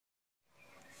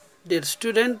Dear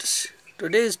students,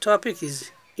 today's topic is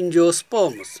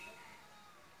angiosperms.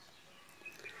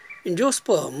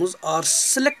 Angiosperms are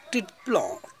selected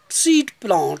seed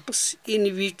plants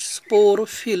in which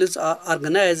sporophylls are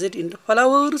organized into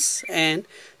flowers and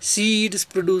seeds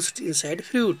produced inside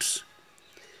fruits.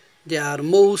 They are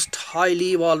most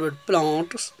highly evolved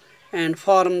plants and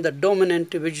form the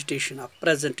dominant vegetation of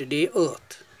present-day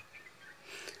Earth.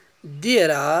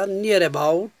 There are near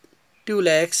about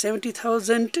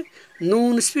 270,000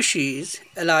 known species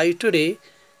alive today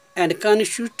and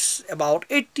constitutes about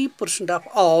 80% of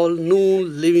all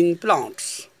known living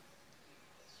plants.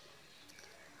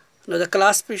 Now the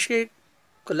classification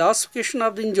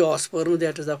of the angiosperm,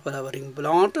 that is the flowering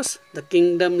plants. The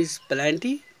kingdom is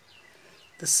plenty.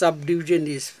 The subdivision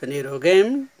is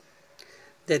phanerogamy,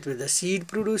 that means the seed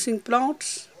producing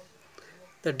plants.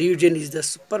 The division is the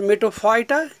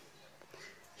spermatophyta.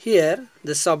 Here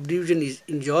the subdivision is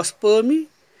Angiosperm-I.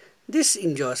 This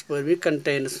Angiosperm-I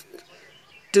contains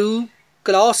two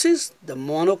classes, the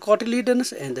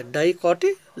monocotyledons and the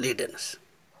dicotyledons.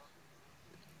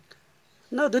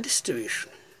 Now the distribution.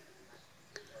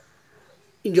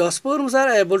 Angiosperms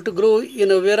are able to grow in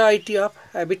a variety of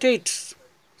habitats,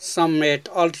 some at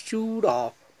altitude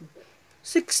of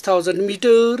 6,000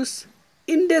 meters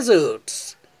in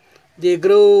deserts. They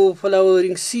grow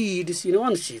flowering seeds in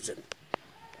one season.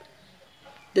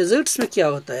 Desserts में क्या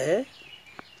होता है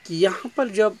कि यहाँ पर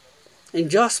जब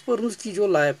angiosperms की जो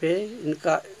लाइफ है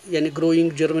इनका यानी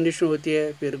ग्रोइंग जर्मिनेशन होती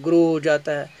है, फिर ग्रो हो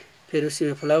जाता है, फिर उसी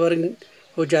में फ्लावरिंग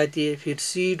हो जाती है, फिर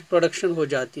सीड प्रोडक्शन हो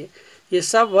जाती है, ये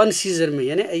सब वन सीज़न में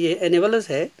यानी ये एनिमल्स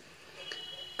है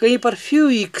कहीं पर few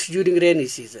weeks during rainy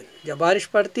season. जब बारिश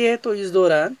पड़ती है तो इस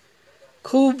दौरान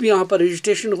खूब यहाँ पर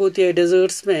वेजिटेशन होती है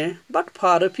डेजर्ट्स में, but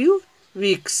for a few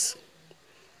weeks.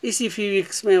 इसी फ्यू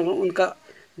वीक्स में उनका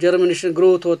जर्मिनेशन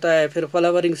ग्रोथ होता है, फिर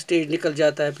फ्लावरिंग स्टेज निकल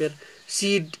जाता है, फिर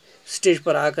सीड स्टेज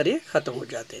पर आकर ये ख़त्म हो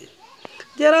जाते हैं.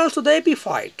 They are also the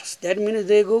epiphytes, that means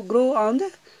they grow on the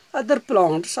other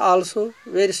plants also.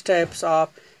 Various types of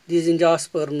these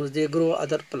angiosperms, they grow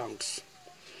other plants.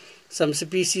 Some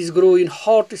species grow in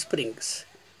hot springs.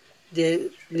 They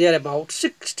are about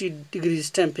 60 degrees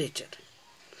temperature.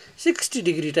 60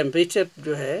 degree temperature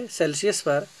जो है Celsius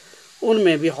पर,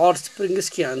 उनमें भी hot springs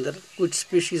के अंदर कुछ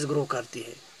species grow करती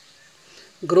है.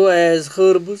 ग्रो एज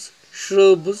हर्ब्स,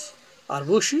 श्रब्स और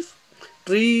bushes,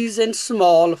 trees and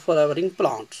small flowering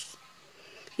plants.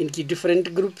 इनकी डिफरेंट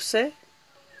ग्रुप्स है,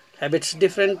 हैबिट्स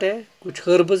डिफरेंट है. कुछ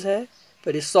हर्ब्स है,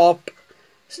 फिर सॉफ्ट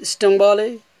स्टेम वाले,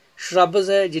 श्रब्स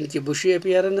है जिनकी बुशी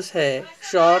अपीयरेंस है,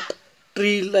 शॉर्ट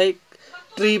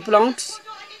ट्री प्लांट्स,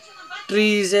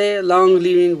 trees है long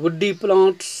living woody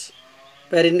plants,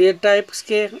 perennial types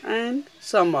के, and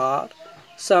some are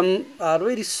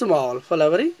very small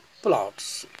flowering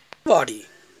plants. Body.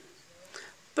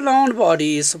 Plant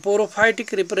body is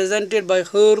sporophytic, represented by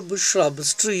herbs,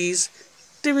 shrubs, trees,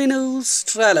 twinners,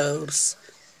 trellers,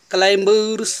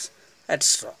 climbers,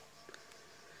 etc.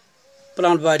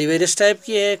 Plant body various type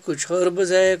की है. कुछ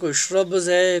herbs है, कुछ shrubs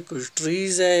है, कुछ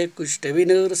trees है, कुछ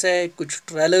टेविनर्स है, कुछ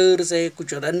ट्रेलर्स है,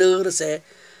 कुछ रनर्स है,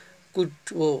 कुछ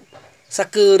वो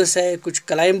सकर्स है, कुछ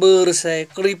क्लाइंबर्स है,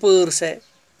 क्रीपर्स है.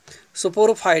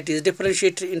 Sporophyte is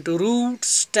differentiated into root,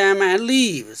 stem and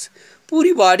leaves.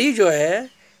 पूरी बॉडी जो है,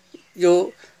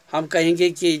 जो हम कहेंगे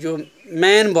कि जो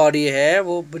मेन बॉडी है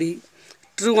वो बड़ी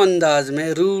ट्रू अंदाज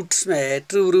में रूट्स में है,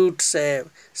 ट्रू रूट्स है,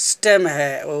 स्टेम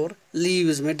है और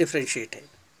लीव्स में डिफरेंशिएट है.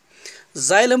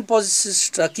 Xylem possesses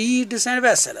tracheids and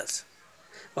vessels,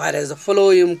 whereas the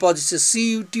phloem possesses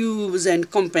sieve tubes and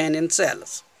companion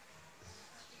cells.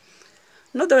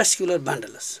 Now the vascular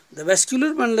bundles. The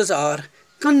vascular bundles are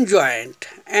conjoint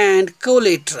and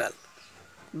collateral.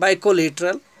 By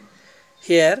collateral,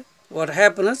 here what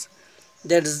happens,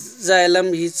 that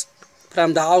xylem is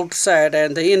from the outside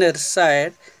and the inner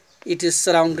side it is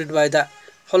surrounded by the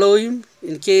phloem.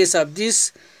 In case of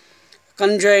this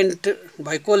conjoint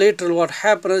by collateral, what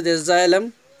happens, the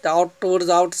xylem, towards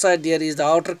the outside there is the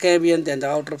outer cambium, then the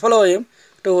outer phloem.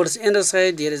 Towards inner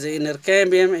side there is the inner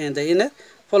cambium and the inner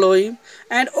phloem,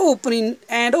 and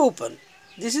open.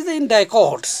 This is the in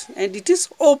dicots, and it is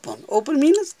open. Open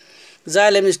means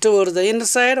xylem is towards the inner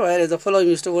side, whereas the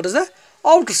phloem is towards the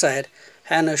outer side,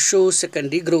 and shows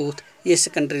secondary growth. ये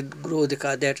secondary growth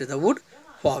दिखा, that is the wood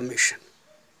formation.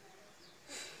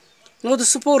 Now the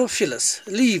sporophylls,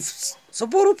 leaves.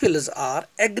 Sporophylls are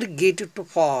aggregated to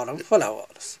form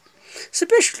flowers.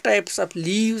 Special types of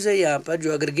leaves है यहाँ पर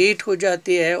जो aggregate हो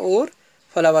जाते हैं और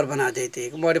फ्लावर बना देते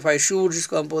हैं. मॉडिफाइड शूट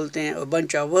जिसको हम बोलते हैं, और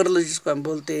बंच ऑफ वर्ल जिसको हम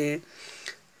बोलते हैं,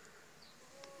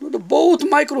 Both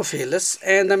microphyllis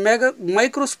and the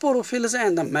microsporophyllis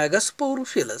and the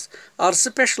megasporophyllis are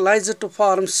specialized to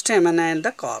form stamen and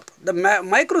the carp. The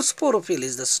microsporophyll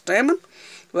is the stamen,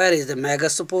 whereas the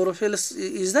megasporophyllis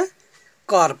is the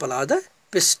carpel or the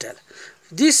pistil.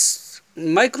 This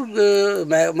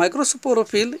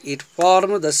microsporophyll, it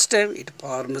forms the stem, it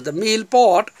forms the male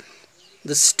pod,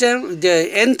 the stem,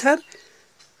 the anther.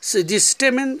 So this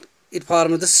stamen, it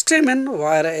forms the stamen,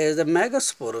 whereas the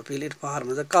megasporophyll, it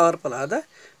forms the carpel or the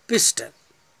pistil.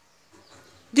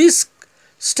 This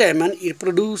stamen, it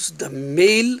produces the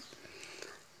male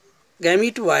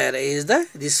gamete, whereas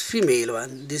this female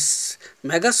one, this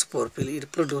megasporophyll,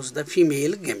 it produces the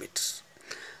female gametes.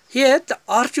 Here the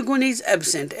archegone is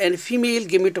absent and female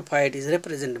gametophyte is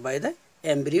represented by the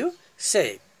embryo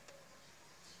sac.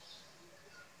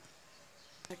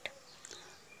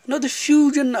 Now the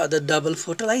fusion or the double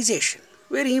fertilization,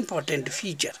 very important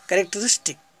feature,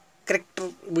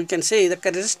 we can say the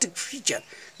characteristic feature,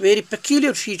 very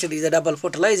peculiar feature is the double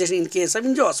fertilization in case of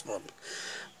angiosperm.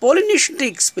 Pollination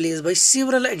takes place by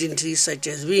several agencies such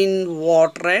as wind,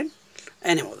 water and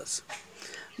animals.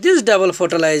 This double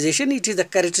fertilization, it is the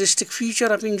characteristic feature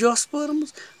of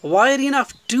angiosperms, wherein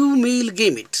of two male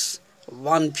gametes,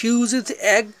 one fuses with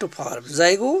egg to form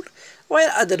zygote, while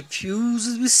other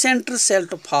fuses with central cell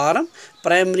to form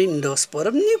primary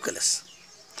endosperm nucleus.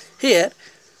 Here,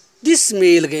 this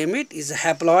male gamete is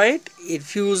haploid, it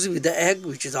fuses with the egg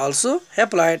which is also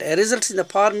haploid and results in the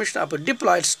formation of a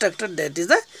diploid structure, that is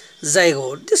the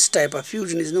zygote. This type of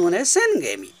fusion is known as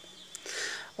syngamy.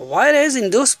 Whereas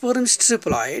endosperm is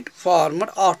triploid, formed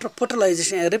after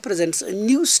fertilization and represents a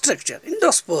new structure.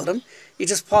 Endosperm,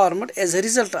 it is formed as a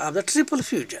result of the triple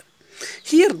fusion.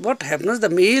 Here what happens, the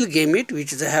male gamete,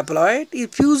 which is a haploid,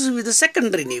 it fuses with the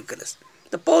secondary nucleus.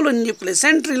 The pollen nucleus,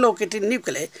 centrally located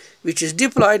nuclei, which is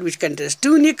diploid, which contains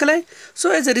two nuclei.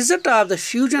 So as a result of the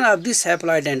fusion of this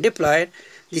haploid and diploid,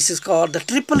 this is called the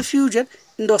triple fusion.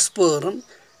 Endosperm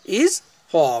is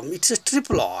formed. It's a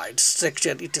triploid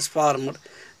structure. It is formed.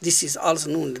 This is also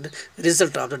known as the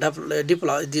result of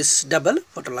the this double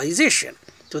fertilization.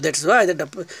 So that's why the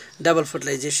double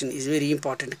fertilization is very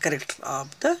important character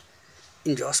of the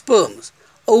angiosperms.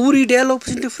 Ovary develops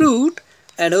into fruit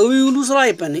and ovules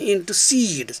ripen into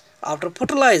seeds after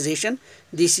fertilization.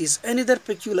 This is another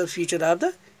peculiar feature of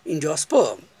the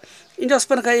angiosperm.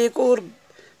 Angiosperm का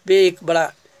एक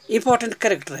बड़ा important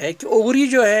character है कि ovary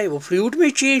जो है वो fruit में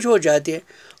change हो जाती है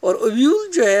और ओव्यूल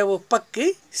जो है वो पक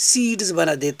के सीड्स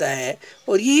बना देता है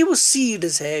और यही वो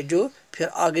सीड्स है जो फिर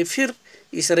आगे फिर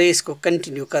इस रेस को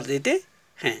कंटिन्यू कर देते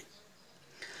हैं.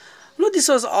 Now this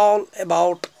was all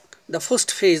about the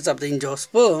first phase of the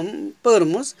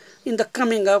angiosperms. In the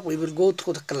coming up, we will go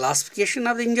through the classification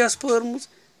of the angiosperms,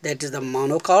 that is the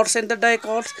monocots and the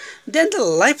dicots, then the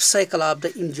life cycle of the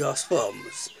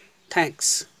angiosperms.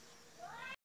 Thanks.